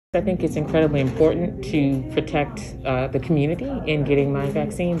I think it's incredibly important to protect the community in getting my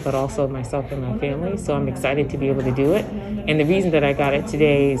vaccine, but also myself and my family. So I'm excited to be able to do it. And the reason that I got it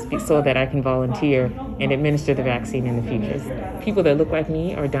today is so that I can volunteer and administer the vaccine in the future. People that look like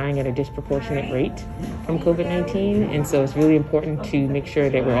me are dying at a disproportionate rate from COVID-19. And so it's really important to make sure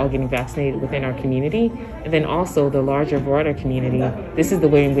that we're all getting vaccinated within our community. And then also the larger, broader community. This is the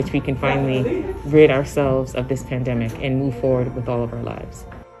way in which we can finally rid ourselves of this pandemic and move forward with all of our lives.